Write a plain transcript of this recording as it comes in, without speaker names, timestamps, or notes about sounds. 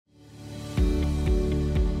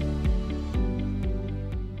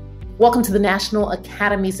Welcome to the National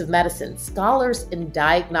Academies of Medicine, Scholars in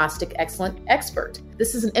Diagnostic Excellence Expert.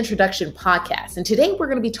 This is an introduction podcast, and today we're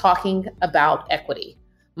going to be talking about equity.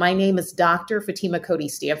 My name is Dr. Fatima Cody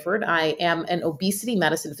Stanford. I am an obesity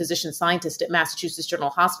medicine physician scientist at Massachusetts General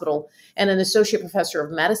Hospital and an associate professor of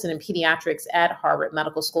medicine and pediatrics at Harvard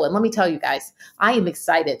Medical School. And let me tell you guys, I am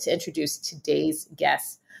excited to introduce today's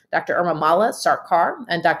guest, Dr. Urmimala Sarkar.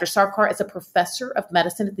 And Dr. Sarkar is a professor of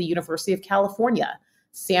medicine at the University of California,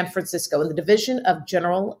 San Francisco, in the Division of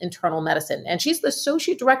General Internal Medicine. And she's the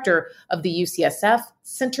Associate Director of the UCSF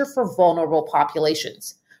Center for Vulnerable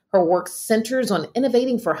Populations. Her work centers on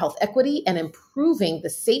innovating for health equity and improving the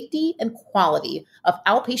safety and quality of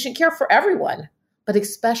outpatient care for everyone, but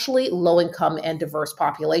especially low-income and diverse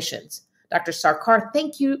populations. Dr. Sarkar,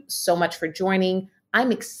 thank you so much for joining.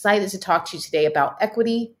 I'm excited to talk to you today about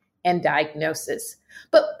equity and diagnosis.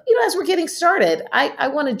 But, as we're getting started, I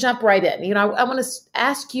want to jump right in. I want to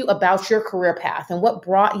ask you about your career path and what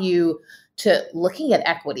brought you to looking at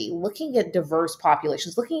equity, looking at diverse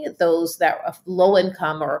populations, looking at those that are low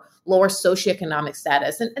income or lower socioeconomic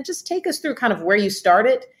status, and just take us through kind of where you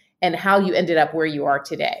started and how you ended up where you are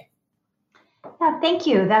today. Yeah, thank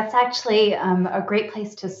you. That's actually a great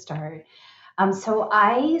place to start. So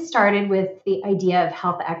I started with the idea of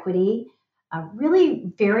health equity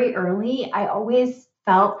really very early. I always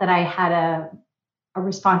felt that I had a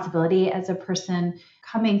responsibility as a person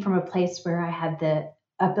coming from a place where I had the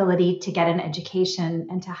ability to get an education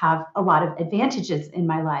and to have a lot of advantages in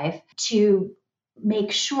my life to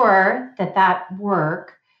make sure that that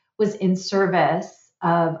work was in service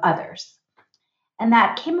of others. And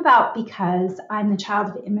that came about because I'm the child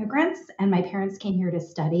of immigrants and my parents came here to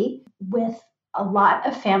study with a lot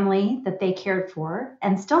of family that they cared for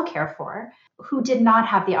and still care for who did not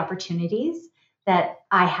have the opportunities that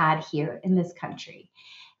I had here in this country.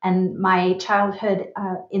 And my childhood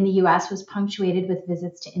in the US was punctuated with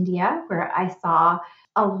visits to India, where I saw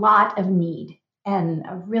a lot of need and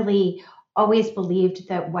really always believed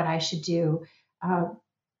that what I should do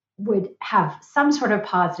would have some sort of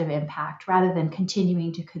positive impact rather than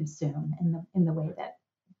continuing to consume in the way that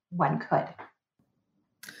one could.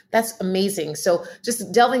 That's amazing. So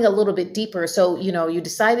just delving a little bit deeper. So, you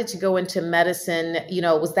decided to go into medicine,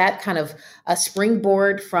 was that kind of a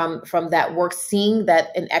springboard from that work, seeing that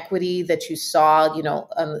inequity that you saw,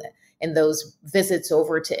 in those visits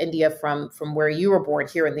over to India from where you were born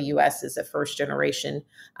here in the U.S. as a first generation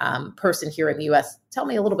person here in the U.S. Tell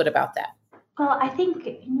me a little bit about that. Well, I think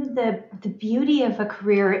the beauty of a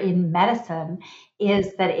career in medicine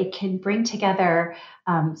is that it can bring together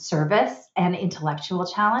service and intellectual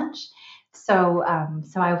challenge. So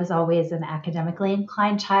I was always an academically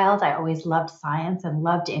inclined child. I always loved science and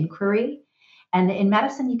loved inquiry. And in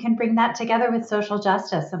medicine, you can bring that together with social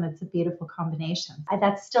justice, and it's a beautiful combination.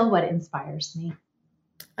 That's still what inspires me.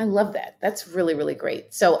 I love that. That's really, really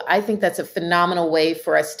great. So I think that's a phenomenal way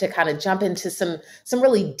for us to kind of jump into some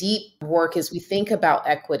really deep work as we think about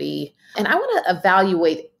equity. And I want to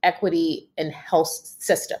evaluate equity in health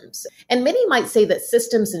systems. And many might say that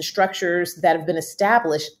systems and structures that have been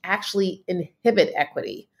established actually inhibit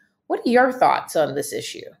equity. What are your thoughts on this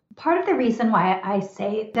issue? Part of the reason why I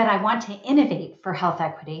say that I want to innovate for health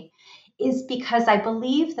equity is because I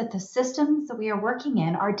believe that the systems that we are working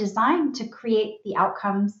in are designed to create the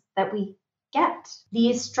outcomes that we get.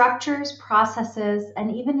 These structures, processes,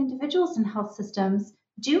 and even individuals in health systems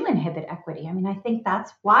do inhibit equity. I mean, I think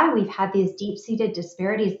that's why we've had these deep-seated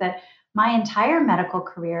disparities that my entire medical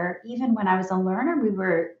career, even when I was a learner,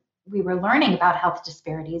 we were learning about health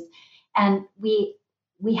disparities. And we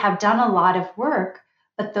have done a lot of work,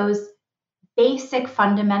 but those basic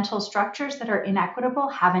fundamental structures that are inequitable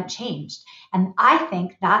haven't changed. And I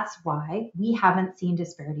think that's why we haven't seen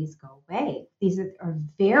disparities go away. These are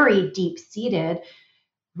very deep-seated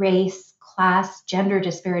race, class, gender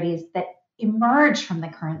disparities that emerge from the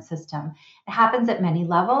current system. It happens at many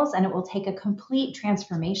levels, and it will take a complete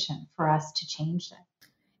transformation for us to change them.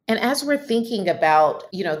 And as we're thinking about,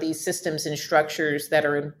 these systems and structures that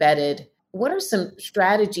are embedded, what are some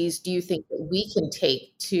strategies do you think that we can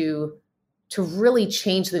take to really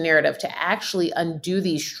change the narrative, to actually undo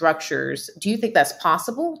these structures? Do you think that's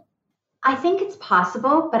possible? I think it's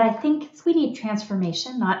possible, but I think we need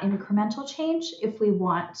transformation, not incremental change, if we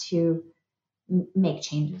want to make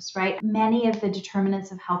changes, right? Many of the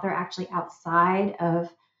determinants of health are actually outside of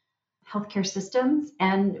healthcare systems,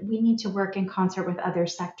 and we need to work in concert with other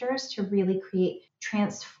sectors to really create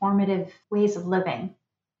transformative ways of living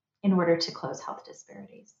in order to close health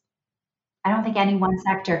disparities. I don't think any one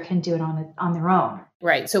sector can do it on their own.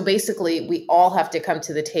 Right. So basically, we all have to come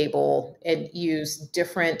to the table and use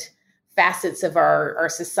different facets of our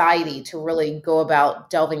society to really go about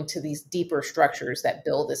delving to these deeper structures that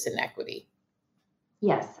build this inequity.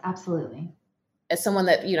 Yes, absolutely. As someone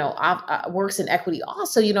that, works in equity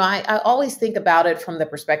also, I always think about it from the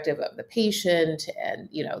perspective of the patient and,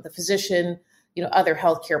 the physician, other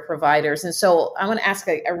healthcare providers. And so I want to ask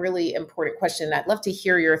a really important question. I'd love to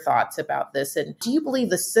hear your thoughts about this. And do you believe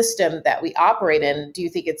the system that we operate in, do you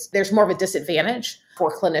think there's more of a disadvantage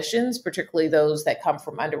for clinicians, particularly those that come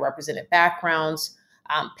from underrepresented backgrounds,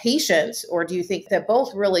 patients, or do you think that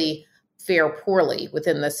both really fare poorly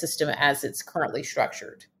within the system as it's currently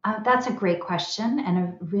structured? That's a great question and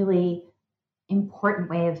a really important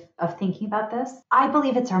way of thinking about this. I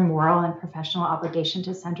believe it's our moral and professional obligation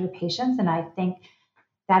to center patients. And I think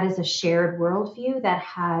that is a shared worldview that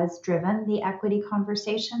has driven the equity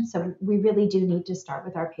conversation. So we really do need to start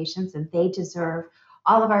with our patients, and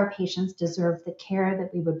all of our patients deserve the care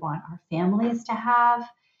that we would want our families to have.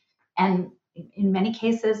 And in many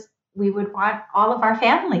cases, we would want all of our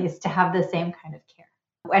families to have the same kind of care.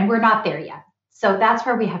 And we're not there yet. So that's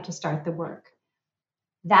where we have to start the work.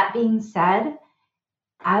 That being said,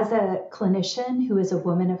 as a clinician who is a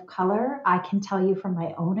woman of color, I can tell you from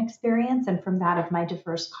my own experience and from that of my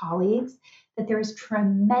diverse colleagues that there is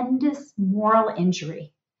tremendous moral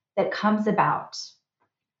injury that comes about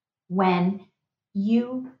when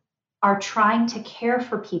you are trying to care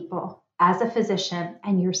for people as a physician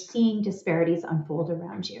and you're seeing disparities unfold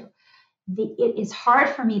around you. It is hard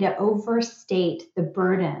for me to overstate the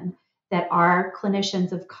burden that our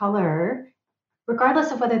clinicians of color,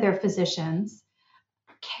 regardless of whether they're physicians,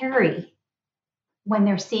 carry when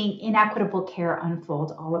they're seeing inequitable care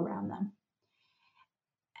unfold all around them.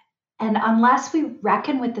 And unless we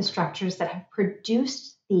reckon with the structures that have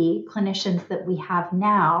produced the clinicians that we have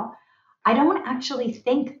now, I don't actually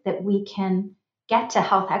think that we can get to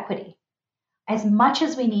health equity. As much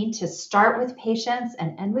as we need to start with patients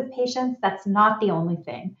and end with patients, that's not the only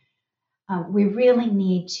thing. We really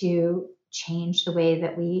need to change the way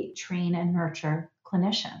that we train and nurture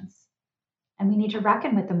clinicians. And we need to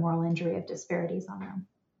reckon with the moral injury of disparities on them.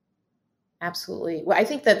 Absolutely. Well, I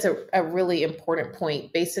think that's a really important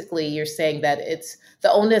point. Basically, you're saying that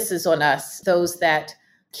the onus is on us, those that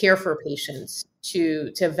care for patients,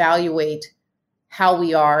 to evaluate how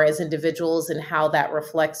we are as individuals and how that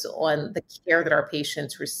reflects on the care that our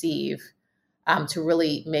patients receive, to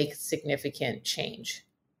really make significant change.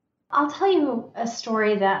 I'll tell you a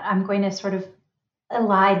story that I'm going to sort of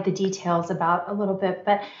elide the details about a little bit,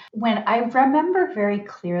 but when I remember very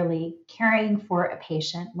clearly caring for a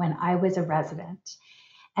patient when I was a resident,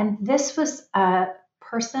 and this was a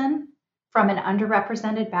person from an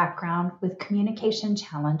underrepresented background with communication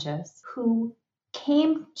challenges who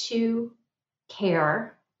came to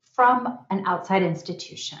care from an outside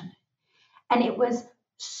institution. And it was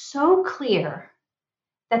so clear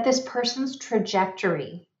that this person's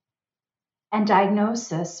trajectory and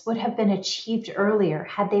diagnosis would have been achieved earlier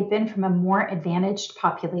had they been from a more advantaged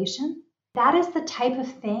population. That is the type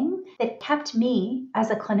of thing that kept me as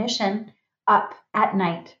a clinician up at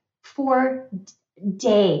night for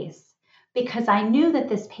days, because I knew that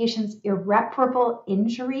this patient's irreparable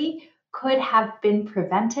injury could have been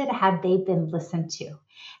prevented had they been listened to.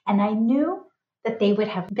 And I knew that they would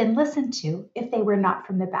have been listened to if they were not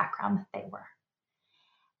from the background that they were.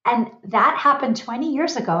 And that happened 20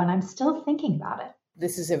 years ago, and I'm still thinking about it.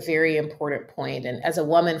 This is a very important point. And as a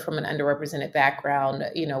woman from an underrepresented background,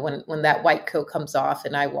 when that white coat comes off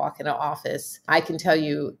and I walk in an office, I can tell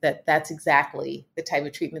you that that's exactly the type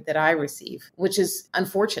of treatment that I receive, which is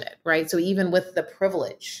unfortunate, right? So even with the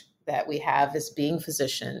privilege that we have as being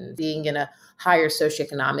physicians, being in a higher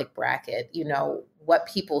socioeconomic bracket, what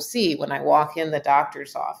people see when I walk in the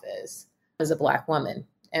doctor's office as a Black woman,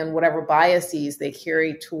 and whatever biases they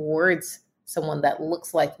carry towards someone that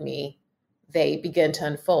looks like me, they begin to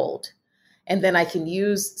unfold. And then I can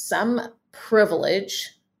use some privilege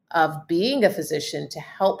of being a physician to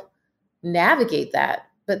help navigate that.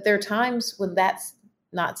 But there are times when that's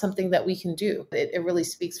not something that we can do. It really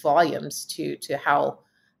speaks volumes to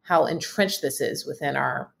how entrenched this is within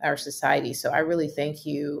our society. So I really thank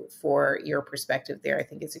you for your perspective there. I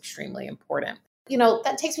think it's extremely important.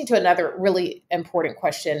 That takes me to another really important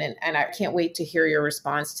question, and I can't wait to hear your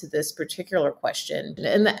response to this particular question.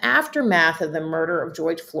 In the aftermath of the murder of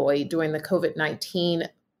George Floyd during the COVID-19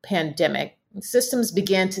 pandemic, systems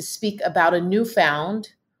began to speak about a newfound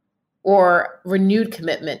or renewed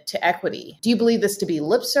commitment to equity. Do you believe this to be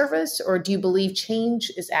lip service, or do you believe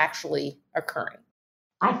change is actually occurring?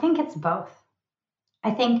 I think it's both.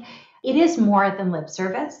 I think it is more than lip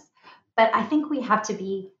service, but I think we have to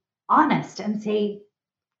be honest and say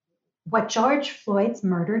What George Floyd's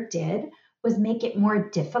murder did was make it more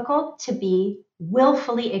difficult to be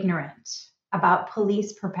willfully ignorant about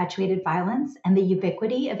police perpetuated violence and the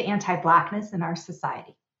ubiquity of anti-Blackness in our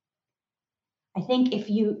society. I think if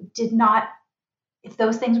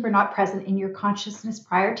those things were not present in your consciousness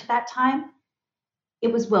prior to that time,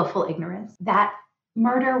 it was willful ignorance. That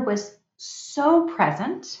murder was so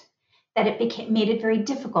present that it made it very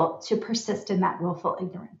difficult to persist in that willful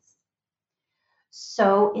ignorance.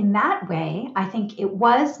 So in that way, I think it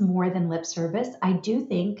was more than lip service. I do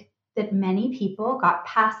think that many people got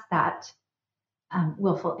past that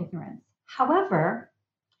willful ignorance. However,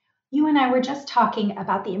 you and I were just talking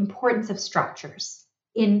about the importance of structures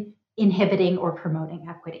in inhibiting or promoting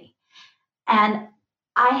equity. And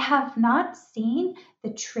I have not seen the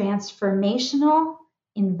transformational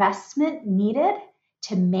investment needed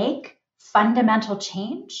to make fundamental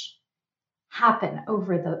change happen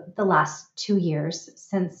over the last 2 years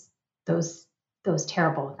since those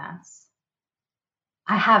terrible events.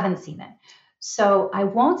 I haven't seen it. So I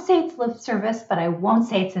won't say it's lip service, but I won't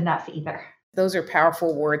say it's enough either. Those are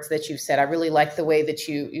powerful words that you've said. I really like the way that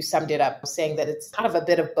you summed it up, saying that it's kind of a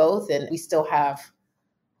bit of both, and we still have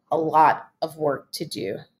a lot of work to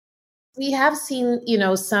do. We have seen,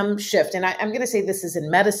 some shift, and I'm going to say this is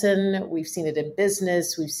in medicine. We've seen it in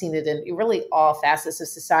business. We've seen it in really all facets of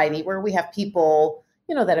society where we have people,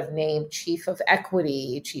 that have named chief of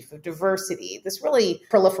equity, chief of diversity. This really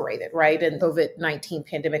proliferated, right, in COVID-19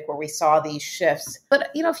 pandemic where we saw these shifts. But,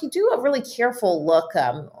 if you do a really careful look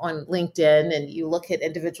on LinkedIn and you look at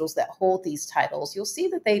individuals that hold these titles, you'll see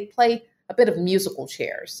that they play a bit of musical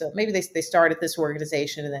chairs. So maybe they start at this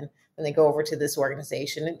organization and then they go over to this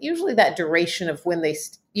organization. And usually that duration of when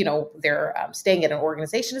they're staying at an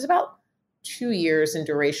organization is about 2 years in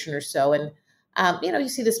duration or so. And, you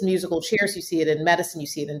see this musical chairs, you see it in medicine, you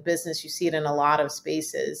see it in business, you see it in a lot of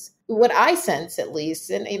spaces. What I sense, at least,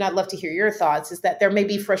 and I'd love to hear your thoughts, is that there may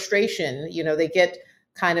be frustration. They get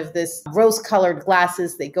kind of this rose-colored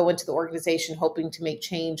glasses. They go into the organization hoping to make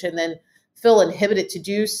change and then feel inhibited to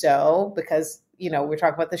do so because, we're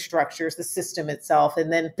talking about the structures, the system itself,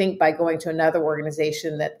 and then think by going to another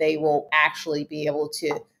organization that they will actually be able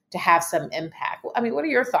to have some impact. I mean, what are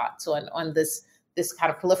your thoughts on this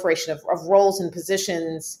kind of proliferation of roles and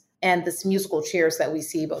positions and this musical chairs that we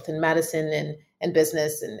see both in medicine and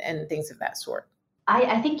business and things of that sort?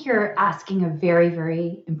 I think you're asking a very,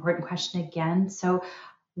 very important question again. So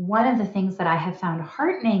one of the things that I have found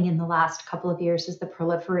heartening in the last couple of years is the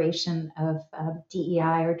proliferation of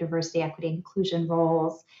DEI or diversity, equity, inclusion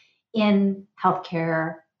roles in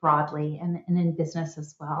healthcare broadly and in business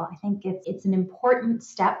as well. I think it's an important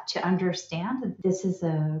step to understand that this is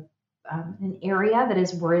an area that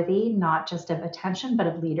is worthy not just of attention but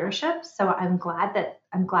of leadership. So I'm glad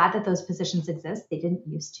that those positions exist. They didn't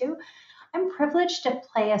used to. I'm privileged to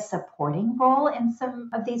play a supporting role in some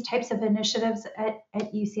of these types of initiatives at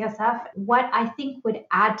UCSF. What I think would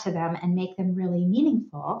add to them and make them really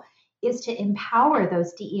meaningful is to empower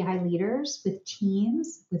those DEI leaders with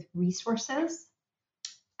teams, with resources.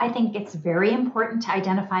 I think it's very important to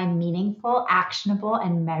identify meaningful, actionable,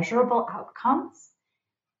 and measurable outcomes,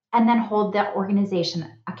 and then hold the organization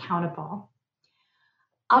accountable.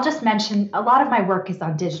 I'll just mention a lot of my work is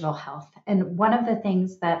on digital health. And one of the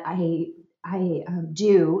things that I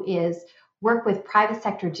do is work with private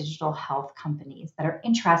sector digital health companies that are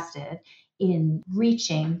interested in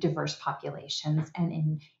reaching diverse populations and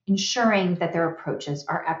in ensuring that their approaches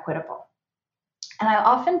are equitable. And I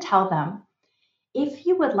often tell them, if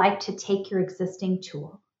you would like to take your existing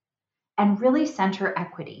tool and really center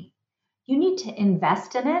equity, you need to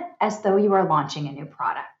invest in it as though you are launching a new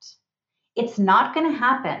product. It's not going to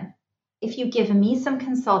happen if you give me some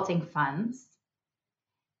consulting funds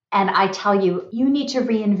and I tell you, you need to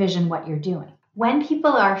re-envision what you're doing. When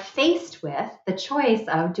people are faced with the choice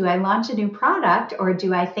of, do I launch a new product or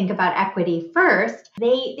do I think about equity first,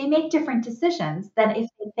 they make different decisions than if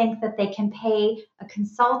they think that they can pay a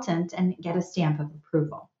consultant and get a stamp of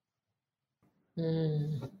approval.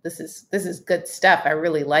 This is good stuff. I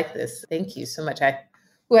really like this. Thank you so much. I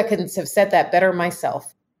couldn't have said that better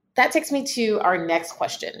myself. That takes me to our next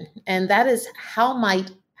question, and that is, how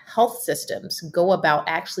might health systems go about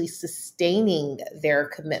actually sustaining their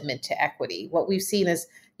commitment to equity? What we've seen is,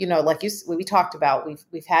 like we talked about,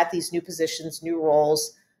 we've had these new positions, new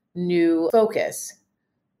roles, new focus.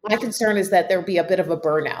 My concern is that there'll be a bit of a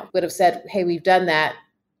burnout. Would have said, hey, we've done that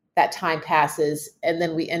time passes, and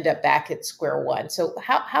then we end up back at square one. So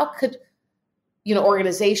how could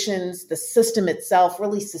organizations, the system itself,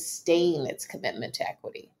 really sustain its commitment to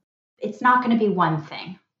equity? It's not going to be one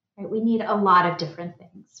thing, right? We need a lot of different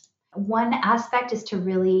things. One aspect is to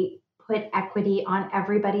really put equity on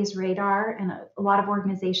everybody's radar. And a lot of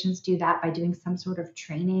organizations do that by doing some sort of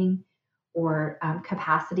training or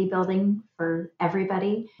capacity building for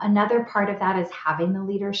everybody. Another part of that is having the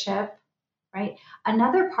leadership, right?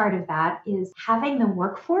 Another part of that is having the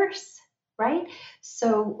workforce, right?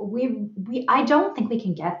 So I don't think we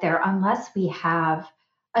can get there unless we have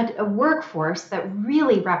a workforce that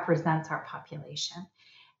really represents our population.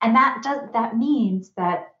 And that means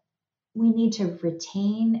that we need to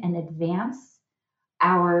retain and advance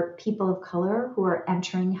our people of color who are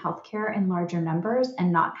entering healthcare in larger numbers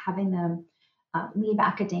and not having them leave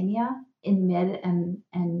academia in mid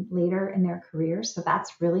and later in their careers. So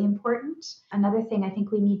that's really important. Another thing I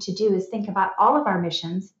think we need to do is think about all of our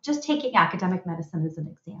missions, just taking academic medicine as an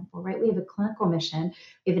example, right? We have a clinical mission,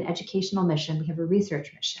 we have an educational mission, we have a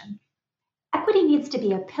research mission. Equity needs to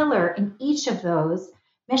be a pillar in each of those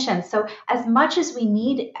missions. So as much as we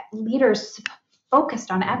need leaders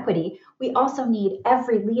focused on equity, we also need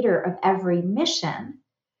every leader of every mission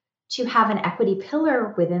to have an equity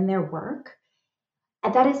pillar within their work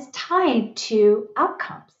that is tied to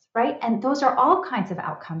outcomes, right? And those are all kinds of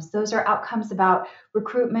outcomes. Those are outcomes about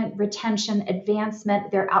recruitment, retention,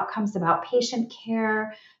 advancement. They're outcomes about patient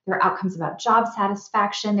care. They're outcomes about job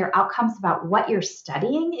satisfaction. They're outcomes about what you're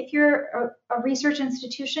studying. If you're a research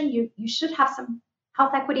institution, you should have some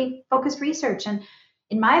health equity focused research. And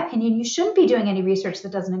in my opinion, you shouldn't be doing any research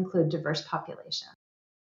that doesn't include diverse population.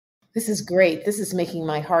 This is great. This is making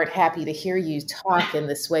my heart happy to hear you talk in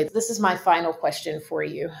this way. This is my final question for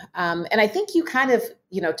you. And I think you kind of,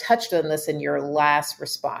 touched on this in your last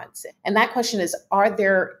response. And that question is, are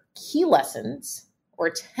there key lessons or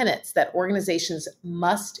tenets that organizations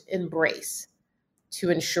must embrace to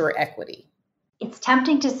ensure equity? It's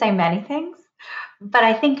tempting to say many things, but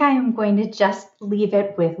I think I am going to just leave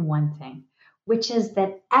it with one thing, which is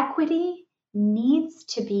that equity needs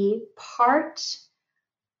to be part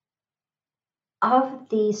of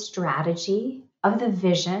the strategy, of the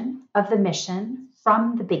vision, of the mission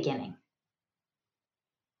from the beginning.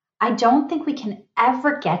 I don't think we can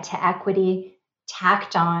ever get to equity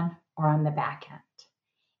tacked on or on the back end.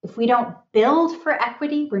 If we don't build for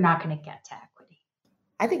equity, we're not going to get to equity.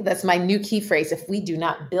 I think that's my new key phrase. If we do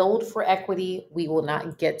not build for equity, we will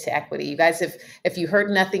not get to equity. You guys, if you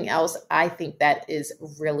heard nothing else, I think that is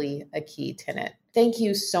really a key tenet. Thank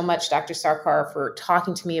you so much, Dr. Sarkar, for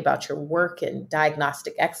talking to me about your work in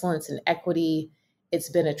diagnostic excellence and equity. It's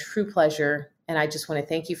been a true pleasure. And I just want to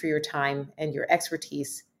thank you for your time and your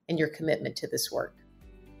expertise and your commitment to this work.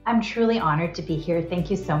 I'm truly honored to be here.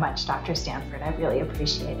 Thank you so much, Dr. Stanford. I really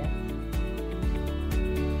appreciate it.